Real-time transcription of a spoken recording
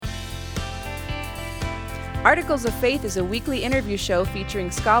Articles of Faith is a weekly interview show featuring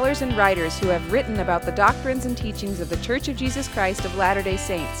scholars and writers who have written about the doctrines and teachings of the Church of Jesus Christ of Latter-day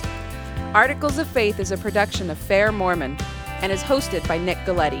Saints. Articles of Faith is a production of Fair Mormon and is hosted by Nick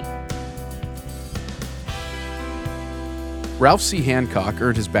Galletti. Ralph C. Hancock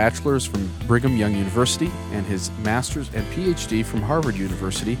earned his bachelor's from Brigham Young University and his master's and PhD from Harvard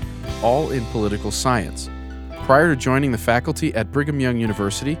University, all in political science. Prior to joining the faculty at Brigham Young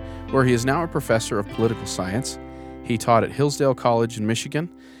University, where he is now a professor of political science, he taught at Hillsdale College in Michigan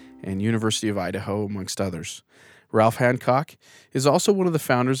and University of Idaho, amongst others. Ralph Hancock is also one of the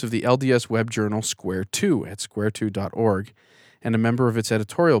founders of the LDS web journal Square 2 at square2.org and a member of its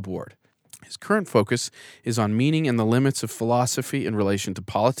editorial board. His current focus is on meaning and the limits of philosophy in relation to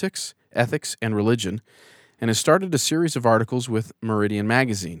politics, ethics, and religion, and has started a series of articles with Meridian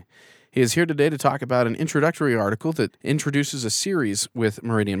Magazine. He is here today to talk about an introductory article that introduces a series with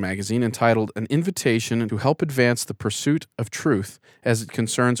Meridian Magazine entitled An Invitation to Help Advance the Pursuit of Truth as it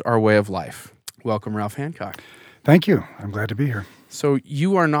Concerns Our Way of Life. Welcome, Ralph Hancock. Thank you. I'm glad to be here. So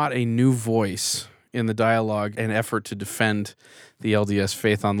you are not a new voice in the dialogue and effort to defend the LDS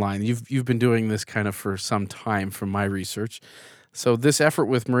faith online. You've been doing this kind of for some time from my research. So this effort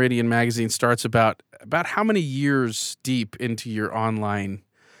with Meridian Magazine starts about how many years deep into your online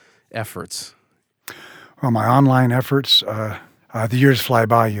efforts? Well, my online efforts, the years fly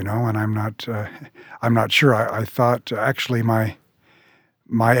by, and I'm not sure. I thought actually my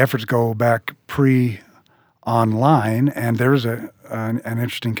efforts go back pre-online, and there's an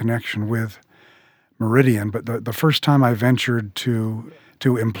interesting connection with Meridian. But the first time I ventured to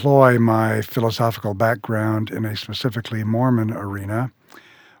employ my philosophical background in a specifically Mormon arena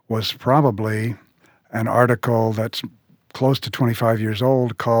was probably an article that's close to 25 years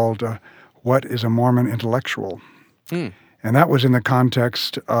old called What is a Mormon Intellectual? And that was in the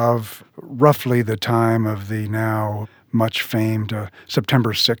context of roughly the time of the now much famed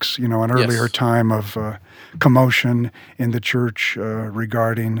September 6th, an earlier time of commotion in the church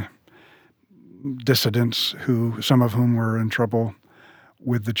regarding dissidents some of whom were in trouble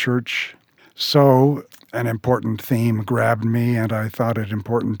with the church. So an important theme grabbed me, and I thought it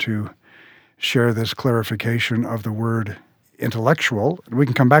important to share this clarification of the word intellectual. We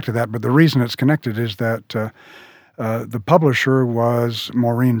can come back to that, but the reason it's connected is that the publisher was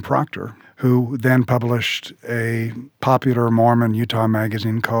Maureen Proctor, who then published a popular Mormon Utah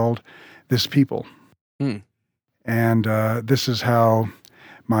magazine called This People. And this is how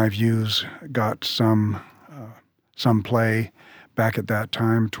my views got some play back at that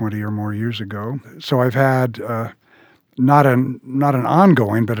time, 20 or more years ago. So I've had not an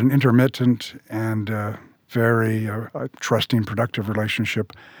ongoing, but an intermittent and very trusting, productive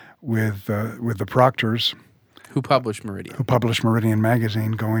relationship with the Proctors, who published Meridian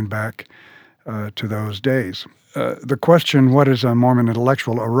Magazine, going back to those days. The question, what is a Mormon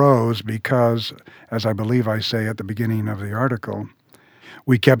intellectual, arose because, as I believe I say at the beginning of the article,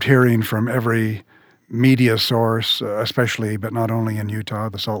 we kept hearing from every media source, especially, but not only in Utah,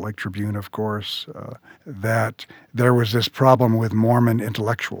 the Salt Lake Tribune, of course, that there was this problem with Mormon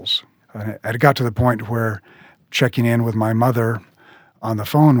intellectuals. It got to the point where, checking in with my mother on the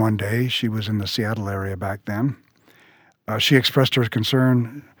phone one day, she was in the Seattle area back then, she expressed her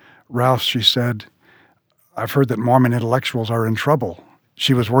concern. Ralph, she said, I've heard that Mormon intellectuals are in trouble.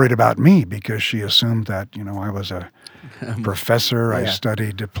 She was worried about me because she assumed that, I was a professor. I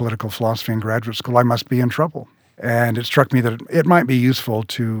studied political philosophy in graduate school. I must be in trouble. And it struck me that it might be useful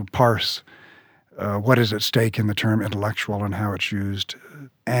to parse what is at stake in the term intellectual and how it's used.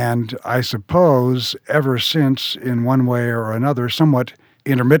 And I suppose ever since, in one way or another, somewhat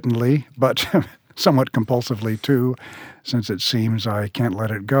intermittently, but somewhat compulsively too, since it seems I can't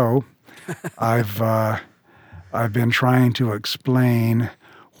let it go, I've been trying to explain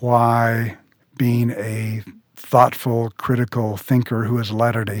why being a thoughtful, critical thinker who is a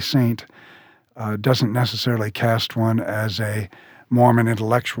Latter-day Saint doesn't necessarily cast one as a Mormon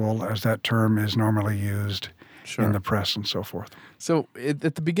intellectual, as that term is normally used in the press and so forth. So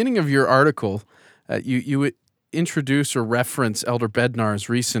at the beginning of your article, you introduce or reference Elder Bednar's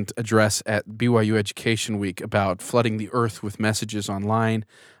recent address at BYU Education Week about flooding the earth with messages online.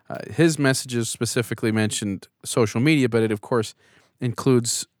 His messages specifically mentioned social media, but it, of course,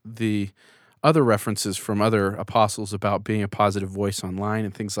 includes the other references from other apostles about being a positive voice online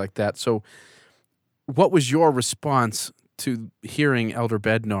and things like that. So what was your response to hearing Elder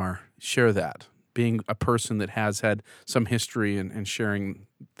Bednar share that, being a person that has had some history in sharing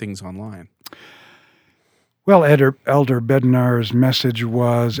things online? Well, Elder Bednar's message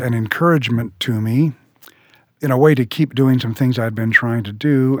was an encouragement to me in a way to keep doing some things I'd been trying to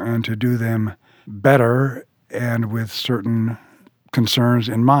do and to do them better and with certain concerns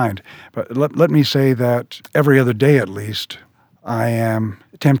in mind. But let me say that every other day at least, I am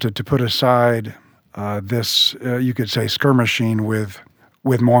tempted to put aside this, you could say, skirmishing with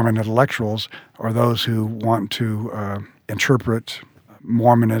Mormon intellectuals, or those who want to interpret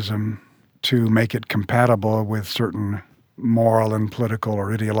Mormonism to make it compatible with certain moral and political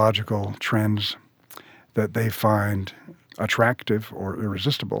or ideological trends that they find attractive or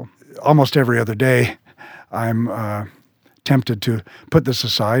irresistible. Almost every other day, I'm tempted to put this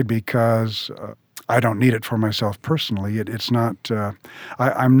aside because I don't need it for myself personally. It's not.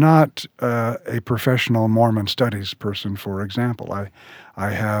 I'm not a professional Mormon studies person, for example. I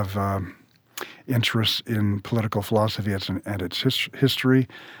have interests in political philosophy and its history.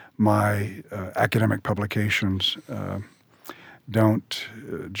 My academic publications don't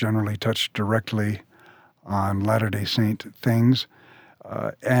generally touch directly on Latter-day Saint things,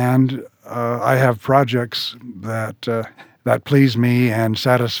 and I have projects that please me and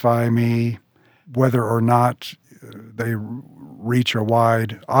satisfy me, whether or not they reach a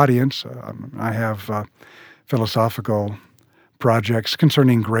wide audience. I have philosophical projects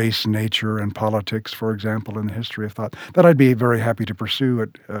concerning grace, nature, and politics, for example, in the history of thought, that I'd be very happy to pursue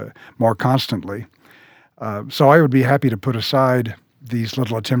it more constantly. So I would be happy to put aside these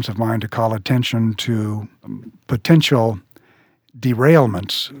little attempts of mine to call attention to potential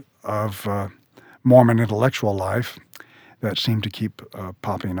derailments of Mormon intellectual life that seem to keep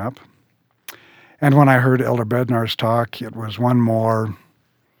popping up. And when I heard Elder Bednar's talk, it was one more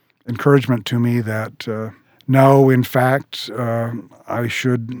encouragement to me that no, in fact, I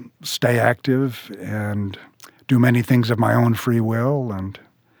should stay active and do many things of my own free will and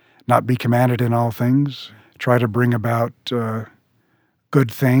not be commanded in all things. Try to bring about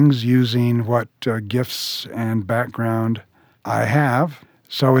good things using what gifts and background I have.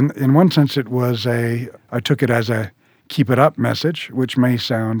 So in one sense, I took it as a keep it up message, which may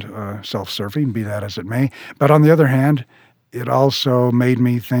sound self-serving, be that as it may. But on the other hand, it also made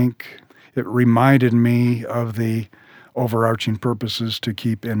me think, it reminded me of the overarching purposes to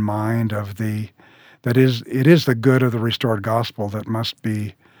keep in mind it is the good of the restored gospel that must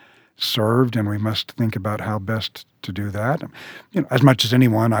be served, and we must think about how best to do that. As much as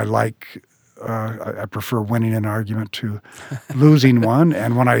anyone, I prefer winning an argument to losing one.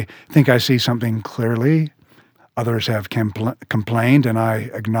 And when I think I see something clearly, others have complained, and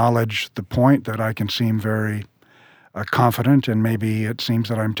I acknowledge the point that I can seem very confident, and maybe it seems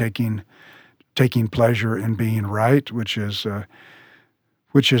that I'm taking pleasure in being right, which is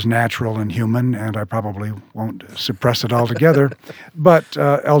natural and human, and I probably won't suppress it altogether. But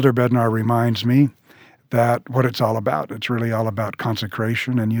Elder Bednar reminds me that what it's all about. It's really all about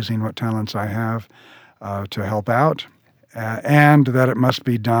consecration and using what talents I have to help out, and that it must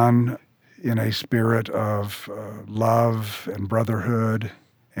be done in a spirit of love and brotherhood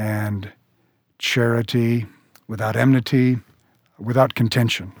and charity, without enmity, without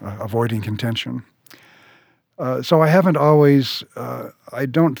contention, avoiding contention. So I haven't always, I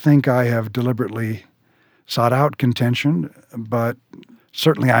don't think I have deliberately sought out contention, but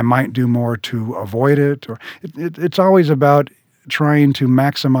certainly I might do more to avoid it. Or it's always about trying to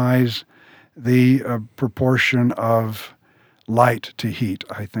maximize the proportion of light to heat,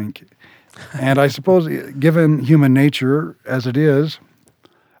 I think. And I suppose, given human nature as it is,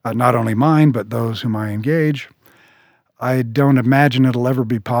 not only mine, but those whom I engage, I don't imagine it'll ever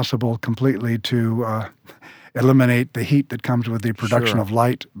be possible completely to eliminate the heat that comes with the production of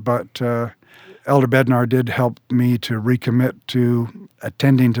light. But Elder Bednar did help me to recommit to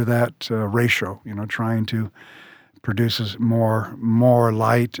attending to that ratio, trying to produce more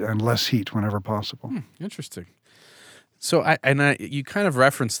light and less heat whenever possible. Interesting. So you kind of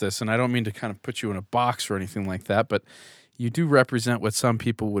referenced this, and I don't mean to kind of put you in a box or anything like that, but you do represent what some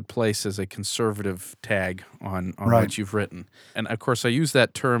people would place as a conservative tag on right. what you've written. And of course, I use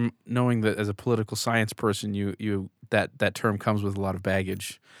that term knowing that as a political science person, that term comes with a lot of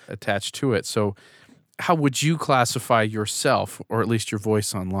baggage attached to it. So how would you classify yourself, or at least your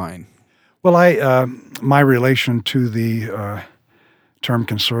voice online? Well, my relation to the term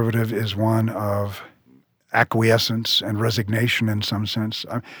conservative is one of acquiescence and resignation in some sense.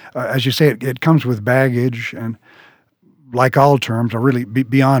 As you say, it comes with baggage, and like all terms, or really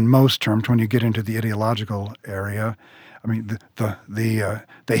beyond most terms, when you get into the ideological area, I mean,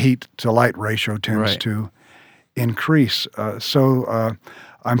 the heat to light ratio tends to increase. So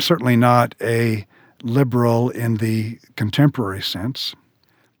I'm certainly not a liberal in the contemporary sense.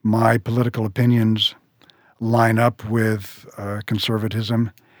 My political opinions line up with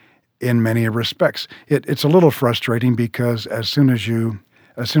conservatism in many respects. It's a little frustrating because as soon as you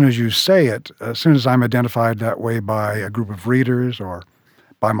as soon as you say it, as soon as I'm identified that way by a group of readers or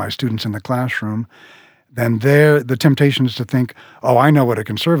by my students in the classroom, then the temptation is to think, oh, I know what a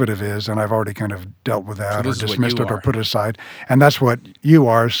conservative is, and I've already kind of dealt with that or dismissed it or put it aside, and that's what you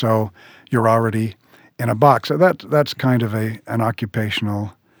are, so you're already in a box. So that's kind of an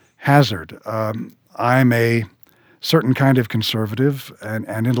occupational hazard. I'm a certain kind of conservative, an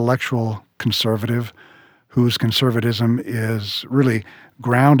intellectual conservative, whose conservatism is really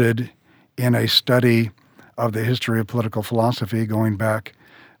grounded in a study of the history of political philosophy going back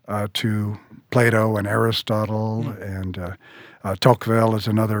to Plato and Aristotle, and Tocqueville is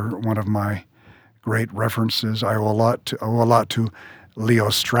another one of my great references. I owe a lot to Leo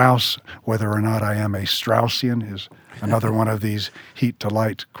Strauss. Whether or not I am a Straussian is another one of these heat to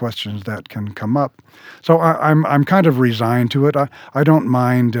light questions that can come up. So I'm kind of resigned to it. I don't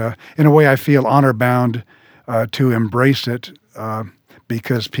mind. In a way, I feel honor bound to embrace it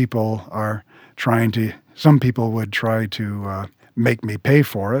because people are trying to. Some people would try to make me pay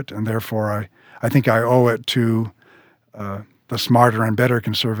for it, and therefore I think I owe it to the smarter and better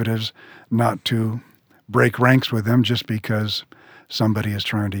conservatives not to break ranks with them just because somebody is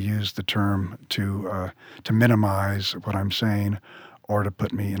trying to use the term to minimize what I'm saying or to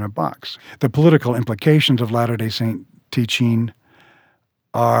put me in a box. The political implications of Latter-day Saint teaching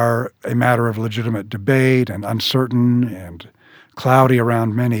are a matter of legitimate debate and uncertain and cloudy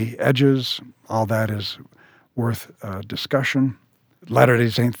around many edges. All that is worth discussion. Latter-day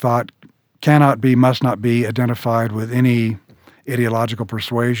Saint thought cannot be, must not be identified with any ideological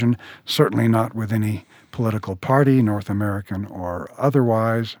persuasion, certainly not with any political party, North American or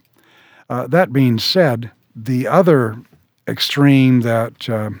otherwise. That being said, the other extreme that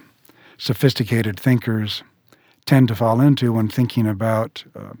sophisticated thinkers tend to fall into when thinking about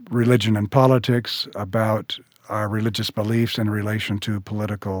religion and politics, about our religious beliefs in relation to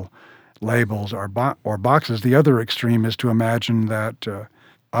political labels or boxes. The other extreme is to imagine that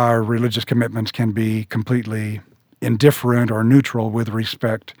our religious commitments can be completely indifferent or neutral with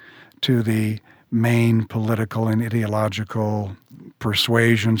respect to the main political and ideological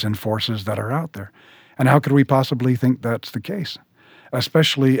persuasions and forces that are out there. And how could we possibly think that's the case?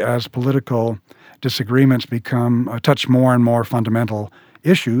 Especially as political disagreements touch more and more fundamental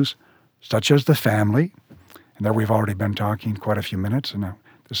issues, such as the family. And there we've already been talking quite a few minutes, and now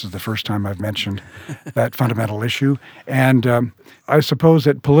this is the first time I've mentioned that fundamental issue. And I suppose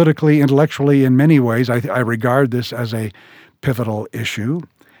that politically, intellectually, in many ways, I regard this as a pivotal issue.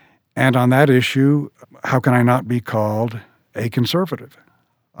 And on that issue, how can I not be called a conservative?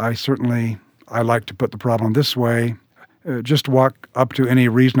 I like to put the problem this way. Just walk up to any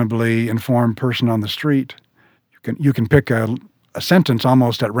reasonably informed person on the street. You can pick a sentence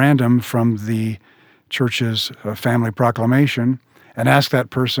almost at random from the church's family proclamation and ask that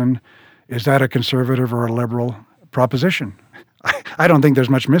person, is that a conservative or a liberal proposition? I don't think there's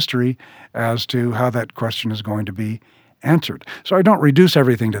much mystery as to how that question is going to be answered. So I don't reduce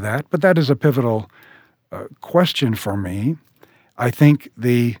everything to that, but that is a pivotal question for me. I think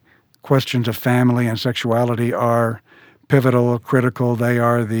the questions of family and sexuality are pivotal, critical. They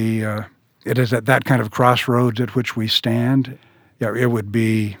are it is at that kind of crossroads at which we stand. Yeah, it would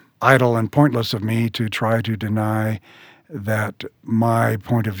be idle and pointless of me to try to deny that my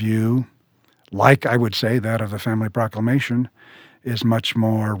point of view, like I would say that of the family proclamation, is much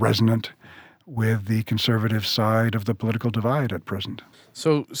more resonant with the conservative side of the political divide at present.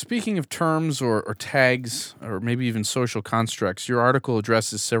 So speaking of terms or tags or maybe even social constructs, your article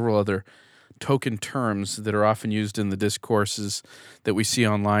addresses several other token terms that are often used in the discourses that we see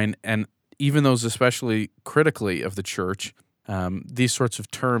online, and even those especially critically of the church. These sorts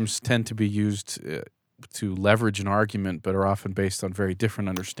of terms tend to be used to leverage an argument, but are often based on very different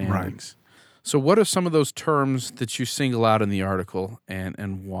understandings. Right. So what are some of those terms that you single out in the article,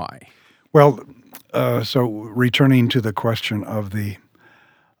 and why? Well, so returning to the question of the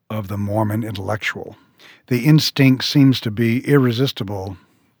Mormon intellectual, the instinct seems to be irresistible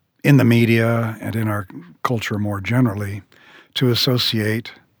in the media and in our culture more generally to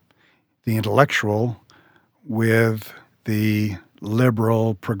associate the intellectual with the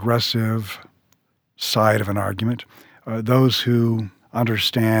liberal, progressive side of an argument, those who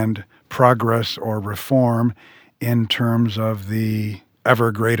understand progress or reform in terms of the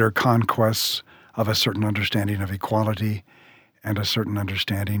ever greater conquests of a certain understanding of equality and a certain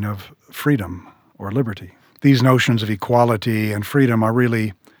understanding of freedom or liberty. These notions of equality and freedom are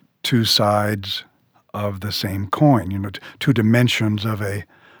really two sides of the same coin, two dimensions of a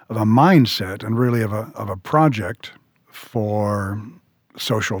mindset and really of a project for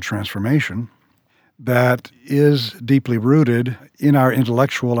social transformation that is deeply rooted in our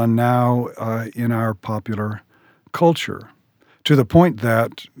intellectual and now in our popular culture, to the point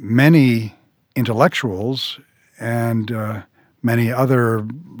that many intellectuals and many other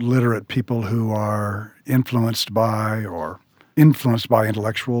literate people who are influenced by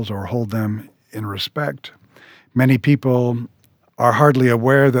intellectuals or hold them in respect, many people are hardly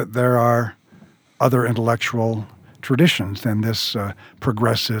aware that there are other intellectual traditions than this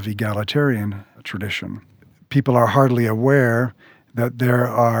progressive egalitarian tradition. People are hardly aware that there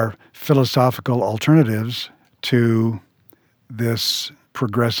are philosophical alternatives to this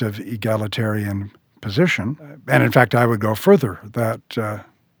progressive egalitarian position. And in fact, I would go further, that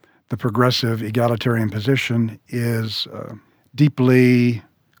the progressive egalitarian position is deeply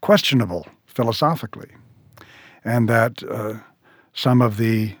questionable philosophically, and that some of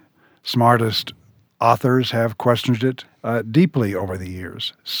the smartest authors have questioned it deeply over the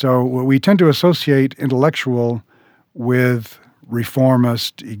years. So we tend to associate intellectual with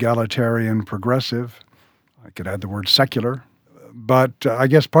reformist, egalitarian, progressive. I could add the word secular. But I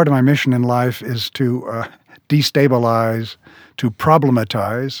guess part of my mission in life is to destabilize, to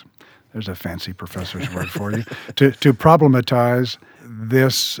problematize. There's a fancy professor's word for you. To problematize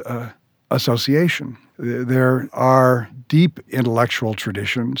this association. There are deep intellectual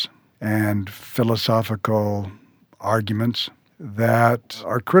traditions and philosophical arguments that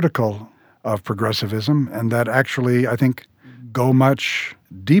are critical of progressivism and that actually, I think, go much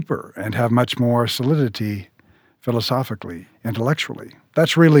deeper and have much more solidity philosophically, intellectually.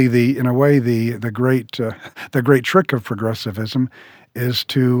 That's really in a way, the great trick of progressivism is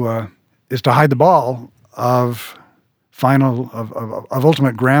to hide the ball of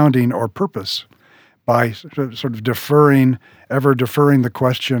ultimate grounding or purpose by sort of deferring the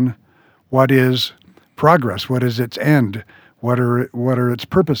question, what is progress? What is its end? What are its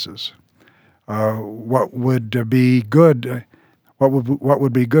purposes? What would be good? What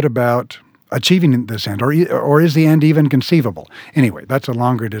would be good about achieving this end, or is the end even conceivable? Anyway, that's a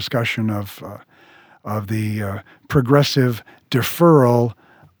longer discussion of the progressive deferral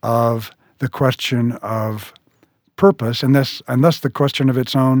of the question of purpose, and thus the question of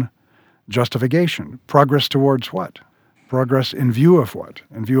its own justification. Progress towards what? Progress in view of what?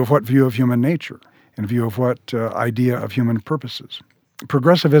 In view of what view of human nature? In view of what idea of human purposes?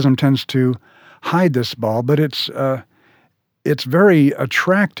 Progressivism tends to hide this ball, but it's very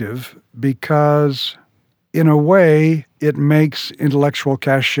attractive because, in a way, it makes intellectual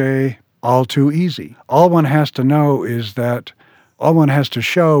cachet all too easy. All one has to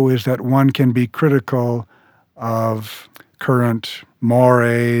show is that one can be critical of current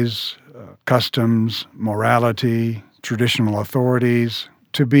mores, customs, morality, traditional authorities.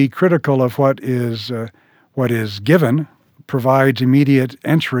 To be critical of what is given provides immediate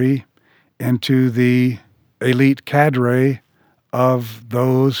entry into the elite cadre of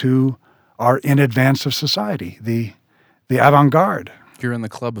those who are in advance of society, the avant-garde. You're in the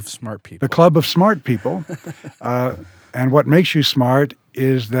club of smart people. The club of smart people. And what makes you smart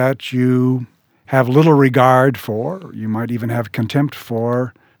is that you have little regard for, you might even have contempt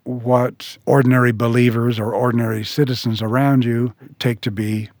for, what ordinary believers or ordinary citizens around you take to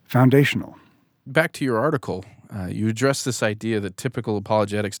be foundational. Back to your article, you address this idea that typical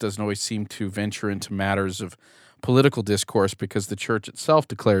apologetics doesn't always seem to venture into matters of political discourse because the church itself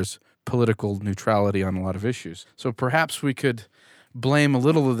declares political neutrality on a lot of issues. So perhaps we could blame a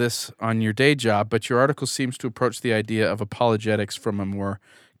little of this on your day job, but your article seems to approach the idea of apologetics from a more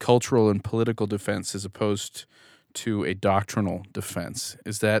cultural and political defense as opposed to a doctrinal defense.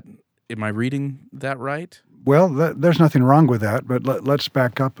 Am I reading that right? Well, there's nothing wrong with that, but let's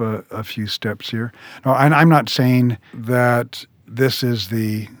back up a few steps here. No, and I'm not saying that this is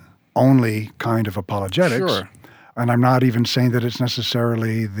the only kind of apologetics. Sure. And I'm not even saying that it's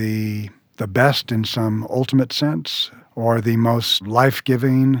necessarily the best in some ultimate sense, or the most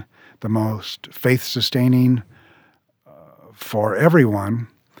life-giving, the most faith-sustaining for everyone.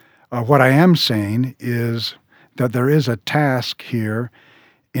 What I am saying is that there is a task here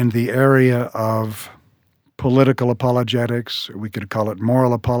in the area of political apologetics. We could call it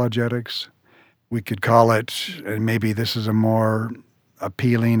moral apologetics. We could call it, and maybe this is a more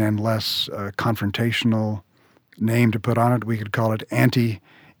appealing and less confrontational name to put on it, we could call it anti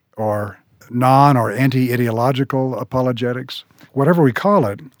or anti-ideological apologetics. Whatever we call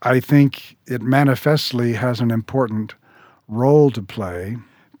it, I think it manifestly has an important role to play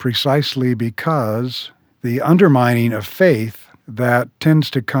precisely because the undermining of faith that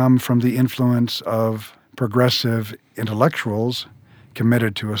tends to come from the influence of progressive intellectuals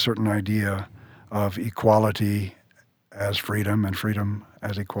committed to a certain idea of equality as freedom and freedom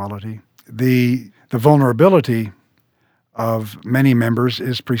as equality. the vulnerability of many members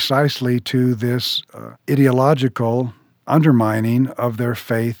is precisely to this ideological undermining of their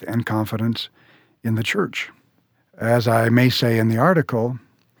faith and confidence in the church. As I may say in the article,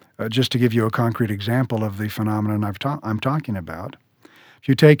 just to give you a concrete example of the phenomenon I'm talking about, if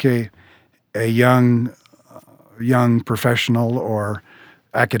you take a young professional or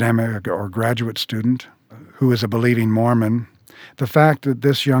academic or graduate student who is a believing Mormon, the fact that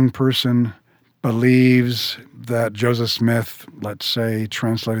this young person believes that Joseph Smith, let's say,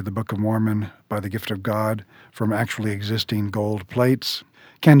 translated the Book of Mormon by the gift of God from actually existing gold plates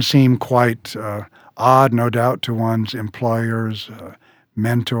can seem quite odd, no doubt, to one's employers,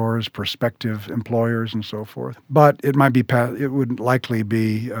 mentors, prospective employers, and so forth. But it would likely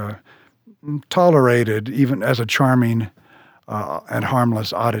be tolerated even as a charming and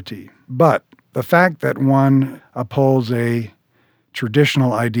harmless oddity. But the fact that one upholds a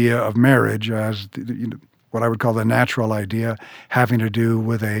traditional idea of marriage as what I would call the natural idea, having to do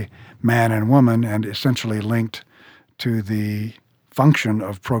with a man and woman and essentially linked to the function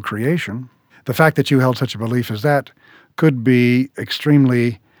of procreation, the fact that you held such a belief as that could be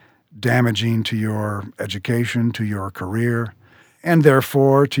extremely damaging to your education, to your career, and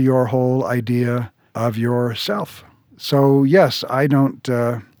therefore to your whole idea of yourself. So yes,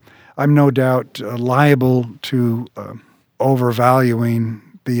 I'm no doubt liable to overvaluing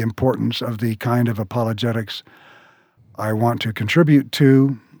the importance of the kind of apologetics I want to contribute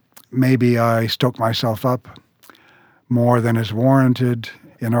to. Maybe I stoke myself up more than is warranted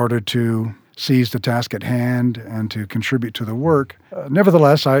in order to seize the task at hand and to contribute to the work.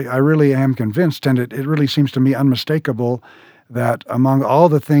 Nevertheless, I really am convinced, and it really seems to me unmistakable, that among all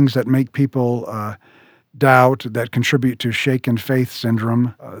the things that make people doubt, that contribute to shaken faith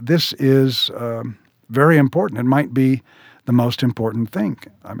syndrome, this is very important. It might be the most important thing.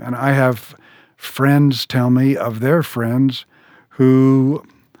 And I have friends tell me of their friends who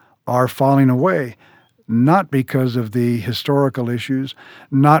are falling away, not because of the historical issues,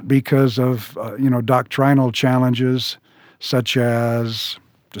 not because of doctrinal challenges such as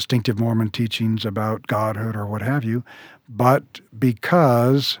distinctive Mormon teachings about godhood or what have you, but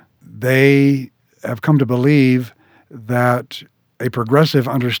because they have come to believe that a progressive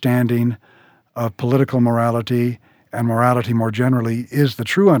understanding of political morality and morality more generally is the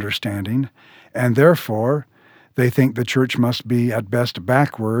true understanding, and therefore they think the church must be at best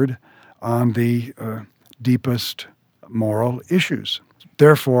backward on the deepest moral issues.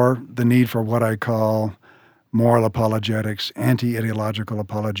 Therefore, the need for what I call moral apologetics, anti-ideological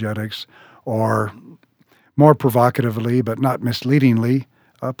apologetics, or more provocatively but not misleadingly,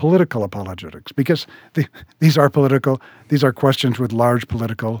 political apologetics, because these are questions with large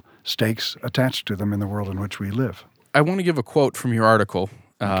political stakes attached to them in the world in which we live. I want to give a quote from your article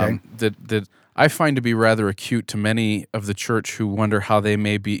that I find to be rather acute to many of the church who wonder how they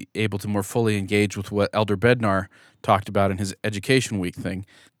may be able to more fully engage with what Elder Bednar talked about in his Education Week thing.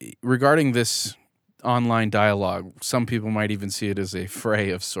 Regarding this online dialogue, some people might even see it as a fray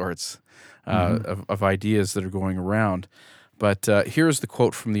of sorts of ideas that are going around. But here's the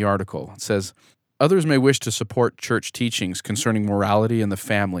quote from the article. It says, "Others may wish to support church teachings concerning morality and the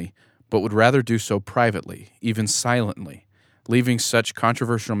family, but would rather do so privately, even silently, leaving such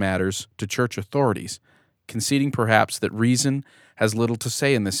controversial matters to church authorities, conceding perhaps that reason has little to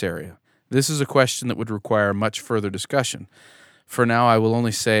say in this area. This is a question that would require much further discussion. For now, I will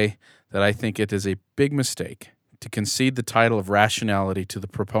only say that I think it is a big mistake to concede the title of rationality to the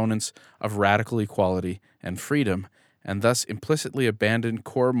proponents of radical equality and freedom, and thus implicitly abandon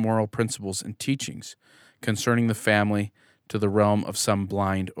core moral principles and teachings concerning the family to the realm of some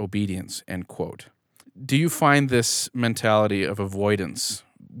blind obedience," end quote. Do you find this mentality of avoidance,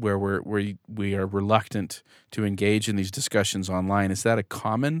 where we are reluctant to engage in these discussions online, is that a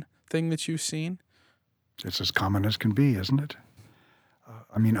common thing that you've seen? It's as common as can be, isn't it?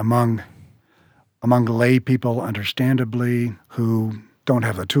 Among lay people, understandably, who don't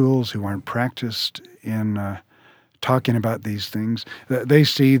have the tools, who aren't practiced in talking about these things, they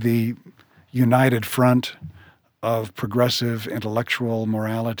see the united front of progressive intellectual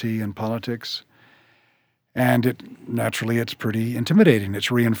morality and politics, and it's pretty intimidating.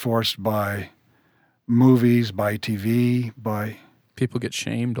 It's reinforced by movies, by TV, by... People get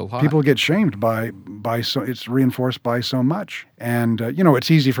shamed a lot. People get shamed it's reinforced by so much. And,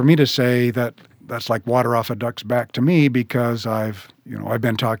 it's easy for me to say that that's like water off a duck's back to me, because I've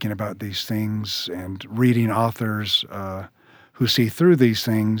been talking about these things and reading authors who see through these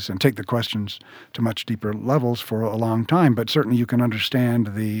things and take the questions to much deeper levels for a long time. But certainly you can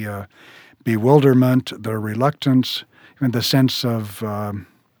understand the bewilderment, the reluctance, even the sense of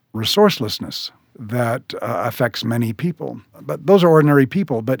resourcelessness that affects many people. But those are ordinary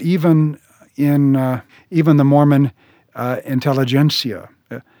people. But even even the Mormon intelligentsia,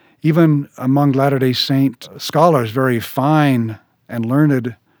 even among Latter-day Saint scholars, very fine and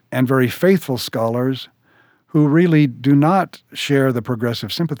learned and very faithful scholars who really do not share the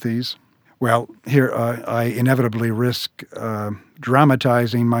progressive sympathies. Well, here I inevitably risk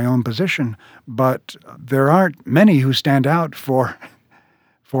dramatizing my own position, but there aren't many who stand out for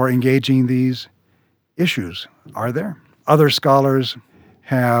engaging these issues, are there? Other scholars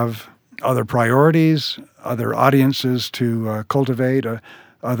have other priorities, other audiences to cultivate,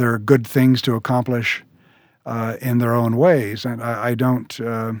 other good things to accomplish in their own ways, and I don't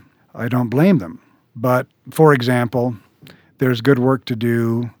blame them. But for example, there's good work to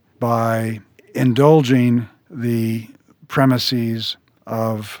do by indulging the premises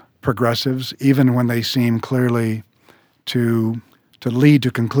of progressives, even when they seem clearly to lead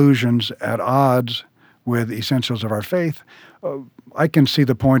to conclusions at odds with essentials of our faith. I can see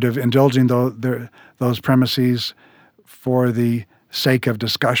the point of indulging those premises for the sake of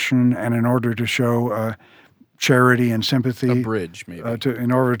discussion and in order to show charity and sympathy. A bridge, maybe.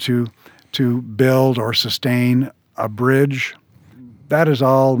 In order to build or sustain a bridge. That is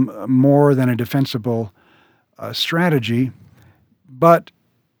all more than a defensible strategy, but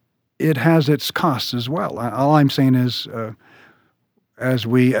it has its costs as well. All I'm saying is, as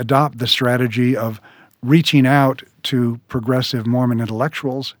we adopt the strategy of reaching out to progressive Mormon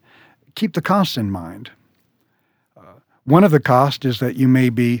intellectuals, keep the costs in mind. One of the costs is that you may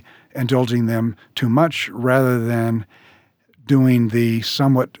be indulging them too much rather than doing the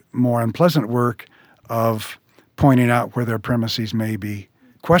somewhat more unpleasant work of pointing out where their premises may be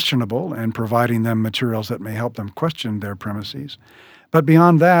questionable and providing them materials that may help them question their premises. But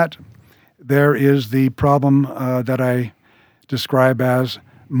beyond that, there is the problem that I describe as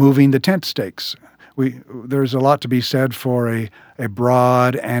moving the tent stakes. There's a lot to be said for a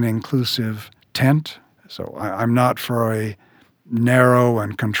broad and inclusive tent. So I'm not for a narrow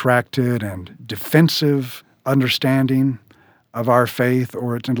and contracted and defensive understanding of our faith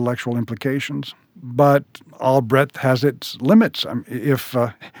or its intellectual implications. But all breadth has its limits. If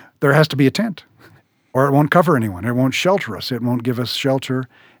there has to be a tent, or it won't cover anyone, it won't shelter us, it won't give us shelter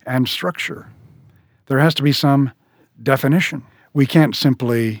and structure. There has to be some definition. We can't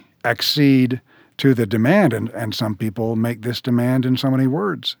simply accede to the demand, and some people make this demand in so many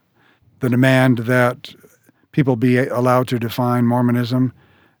words. The demand that people be allowed to define Mormonism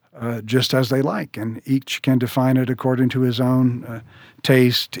just as they like, and each can define it according to his own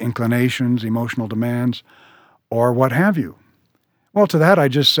taste, inclinations, emotional demands, or what have you. Well, to that I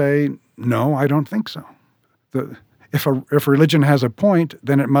just say, no, I don't think so. If religion has a point,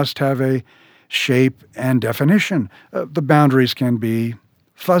 then it must have a shape and definition. The boundaries can be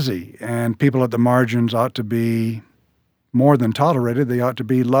fuzzy, and people at the margins ought to be more than tolerated. They ought to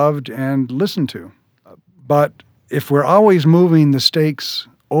be loved and listened to. But if we're always moving the stakes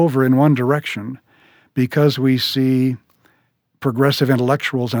over in one direction because we see progressive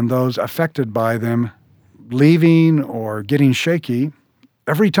intellectuals and those affected by them leaving or getting shaky,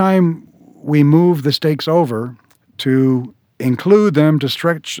 every time we move the stakes over to include them, to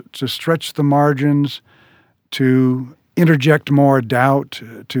stretch the margins, to interject more doubt,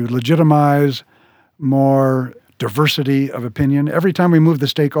 to legitimize more diversity of opinion, every time we move the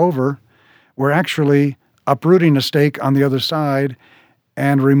stake over, we're actually uprooting a stake on the other side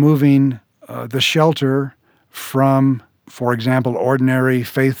and removing the shelter from, for example, ordinary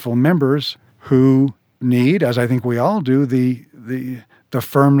faithful members who need, as I think we all do, the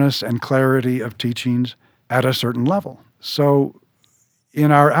firmness and clarity of teachings at a certain level. So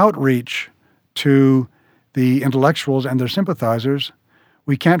in our outreach to the intellectuals and their sympathizers,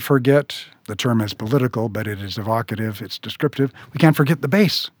 we can't forget, the term is political, but it is evocative, it's descriptive, we can't forget the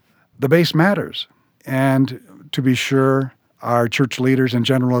base. The base matters. And to be sure, our church leaders and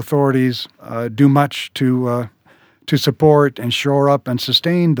general authorities do much to support and shore up and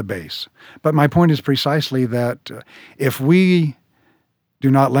sustain the base. But my point is precisely that if we do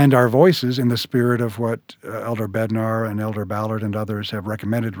not lend our voices in the spirit of what Elder Bednar and Elder Ballard and others have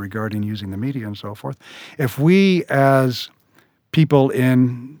recommended regarding using the media and so forth, if we as people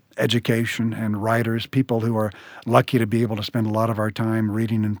in education and writers, people who are lucky to be able to spend a lot of our time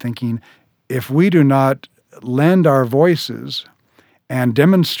reading and thinking, if we do not lend our voices and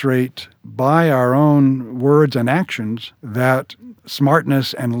demonstrate by our own words and actions that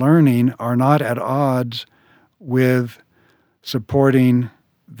smartness and learning are not at odds with supporting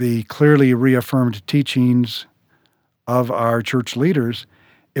the clearly reaffirmed teachings of our church leaders,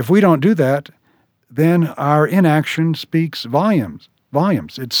 if we don't do that, then our inaction speaks volumes.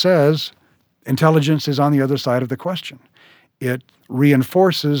 volumes. It says intelligence is on the other side of the question. It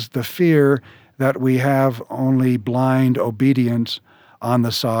reinforces the fear that we have only blind obedience on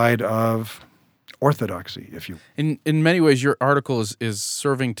the side of orthodoxy, if you. In many ways, your article is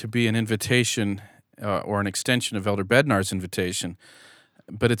serving to be an invitation or an extension of Elder Bednar's invitation,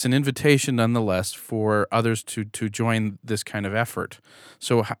 but it's an invitation nonetheless for others to join this kind of effort.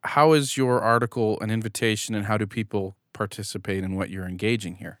 So how is your article an invitation, and how do people participate in what you're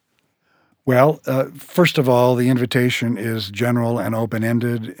engaging here? Well, first of all, the invitation is general and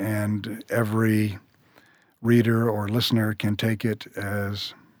open-ended, and every reader or listener can take it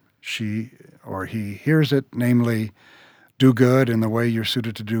as she or he hears it, namely, do good in the way you're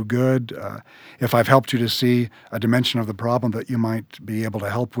suited to do good. If I've helped you to see a dimension of the problem that you might be able to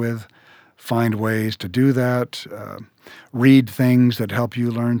help with, find ways to do that. Read things that help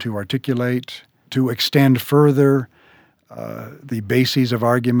you learn to articulate, to extend further the bases of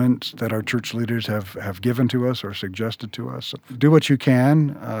arguments that our church leaders have given to us or suggested to us. Do what you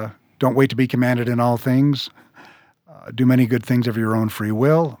can. Don't wait to be commanded in all things. Do many good things of your own free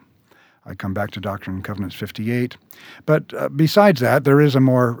will. I come back to Doctrine and Covenants 58. But besides that, there is a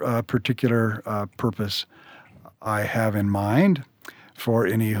more particular purpose I have in mind for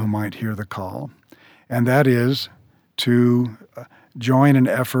any who might hear the call, and that is to join an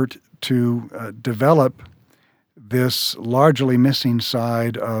effort to develop this largely missing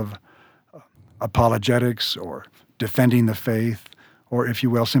side of apologetics or defending the faith, or if you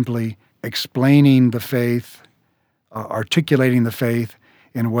will, simply explaining the faith, articulating the faith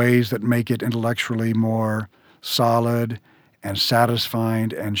in ways that make it intellectually more solid and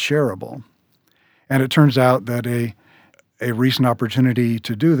satisfying and shareable. And it turns out that a recent opportunity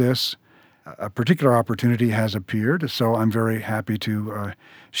to do this, a particular opportunity has appeared, so I'm very happy to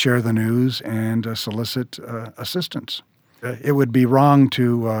share the news and solicit assistance. It would be wrong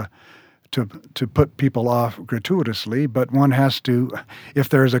to put people off gratuitously, but one has to, if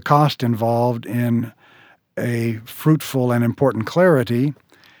there is a cost involved in a fruitful and important clarity,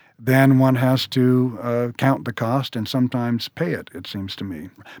 then one has to count the cost and sometimes pay it, it seems to me.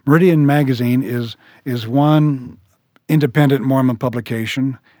 Meridian Magazine is one independent Mormon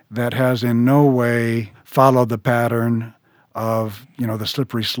publication that has in no way followed the pattern of, the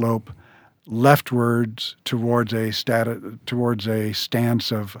slippery slope leftwards towards a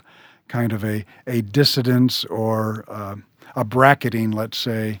stance of kind of a dissidence or a bracketing, let's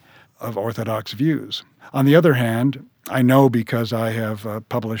say, of Orthodox views. On the other hand, I know because I have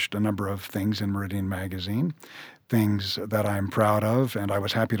published a number of things in Meridian Magazine, things that I'm proud of, and I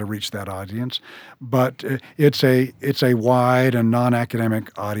was happy to reach that audience. But it's a wide and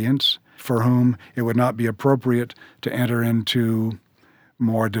non-academic audience for whom it would not be appropriate to enter into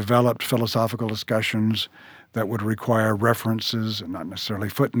more developed philosophical discussions that would require references, not necessarily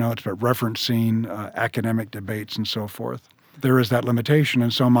footnotes, but referencing academic debates and so forth. There is that limitation,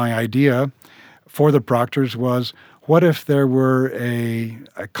 and so my idea for the proctors was, what if there were a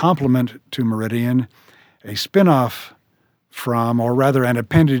complement to Meridian, a spin-off from, or rather an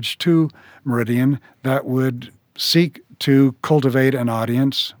appendage to Meridian that would seek to cultivate an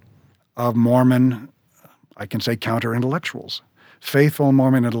audience of Mormon, I can say counter-intellectuals, faithful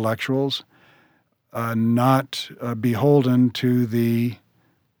Mormon intellectuals, not beholden to the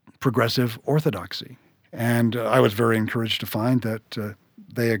progressive orthodoxy. And I was very encouraged to find that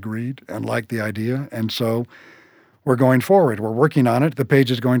they agreed and liked the idea, and so we're going forward. We're working on it. The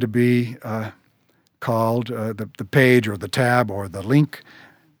page is going to be called, the page or the tab or the link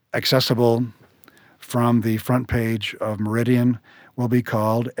accessible from the front page of Meridian will be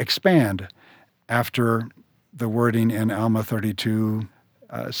called Expand, after the wording in Alma 32.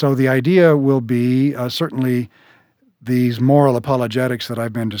 So the idea will be certainly these moral apologetics that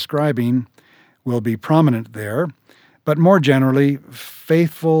I've been describing will be prominent there, but more generally,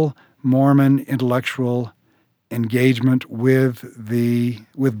 faithful Mormon intellectual engagement with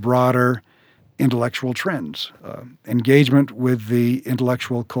broader intellectual trends, engagement with the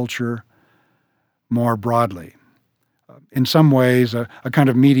intellectual culture more broadly. In some ways, a kind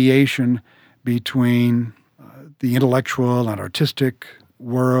of mediation between the intellectual and artistic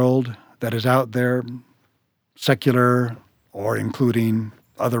world that is out there, secular or including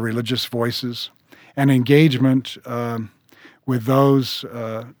other religious voices, and engagement with those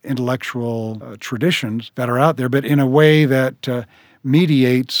intellectual traditions that are out there, but in a way that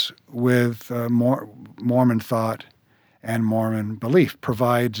mediates with Mormon thought and Mormon belief,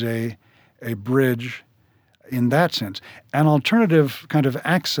 provides a bridge in that sense. An alternative kind of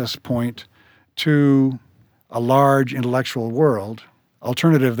access point to a large intellectual world,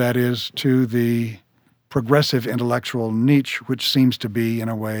 alternative that is to the progressive intellectual niche, which seems to be, in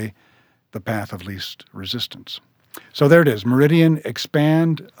a way, the path of least resistance. So there it is, Meridian,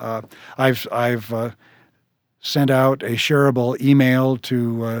 expand. I've sent out a shareable email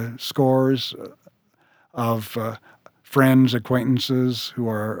to scores of friends, acquaintances who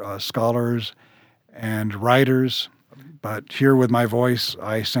are scholars and writers. But here with my voice,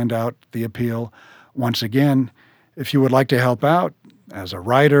 I send out the appeal once again. If you would like to help out as a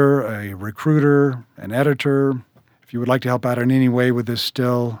writer, a recruiter, an editor, if you would like to help out in any way with this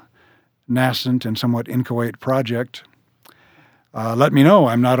still nascent and somewhat inchoate project, let me know.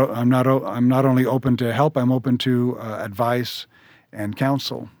 I'm not only open to help, I'm open to advice and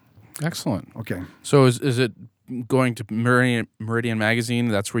counsel. Excellent. Okay. So is it going to Meridian Magazine?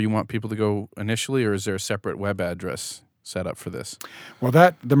 That's where you want people to go initially, or is there a separate web address set up for this? Well,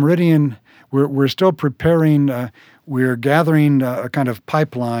 the Meridian, we're still preparing. We're gathering a kind of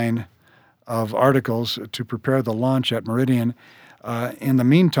pipeline of articles to prepare the launch at Meridian. In the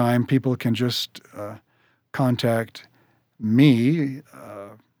meantime, people can just contact me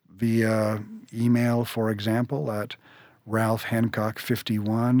via email, for example, at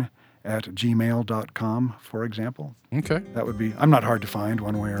ralphhancock51@gmail.com, for example. Okay. That would be, I'm not hard to find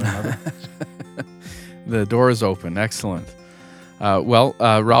one way or another. The door is open. Excellent.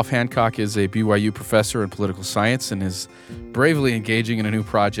 Ralph Hancock is a BYU professor in political science and is bravely engaging in a new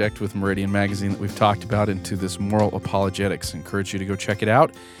project with Meridian Magazine that we've talked about into this moral apologetics. I encourage you to go check it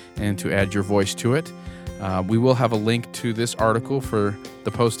out and to add your voice to it. We will have a link to this article for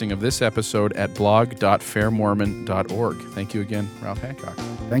the posting of this episode at blog.fairmormon.org. Thank you again, Ralph Hancock.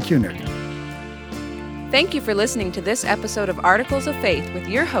 Thank you, Nick. Thank you for listening to this episode of Articles of Faith with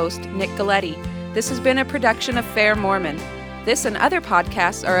your host, Nick Galetti. This has been a production of Fair Mormon. This and other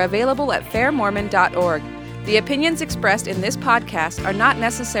podcasts are available at fairmormon.org. The opinions expressed in this podcast are not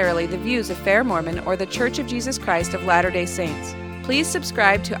necessarily the views of Fair Mormon or the Church of Jesus Christ of Latter-day Saints. Please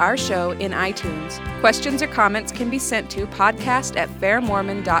subscribe to our show in iTunes. Questions or comments can be sent to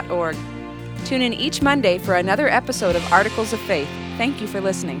podcast@fairmormon.org. Tune in each Monday for another episode of Articles of Faith. Thank you for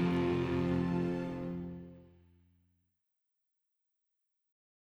listening.